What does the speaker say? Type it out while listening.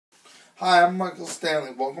Hi, I'm Michael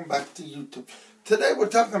Stanley. Welcome back to YouTube. Today we're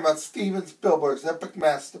talking about Steven Spielberg's epic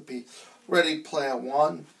masterpiece, Ready Player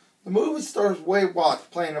One. The movie stars Wade Watts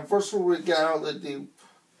playing a virtual reality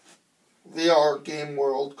VR game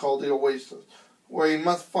world called the Oasis, where he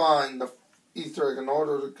must find the Easter egg in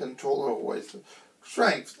order to control the Oasis.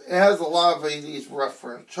 Strengths: it has a lot of 80s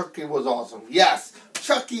reference. Chucky was awesome. Yes,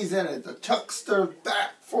 Chucky's in it. The Chuckster's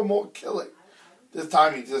back for more killing. This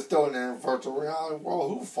time he's just doing it in virtual reality. Well,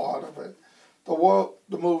 who thought of it?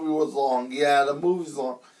 The movie was long. Yeah, the movie's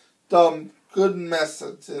long. Dumb, good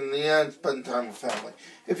message. In the end, spend time with family.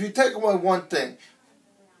 If you take away one thing,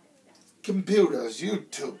 computers,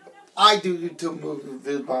 YouTube. I do YouTube movie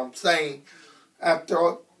reviews, but I'm saying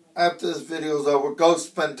after this video's over, go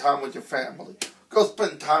spend time with your family. Go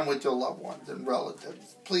spend time with your loved ones and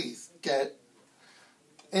relatives. Please get.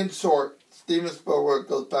 In short, Steven Spielberg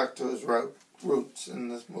goes back to his roots in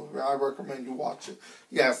this movie. I recommend you watch it.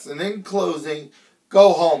 Yes, and in closing,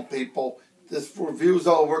 go home, people. This review's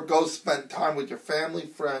over. Go spend time with your family,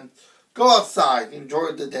 friends. Go outside.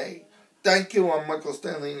 Enjoy the day. Thank you. I'm Michael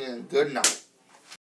Stanley, and good night.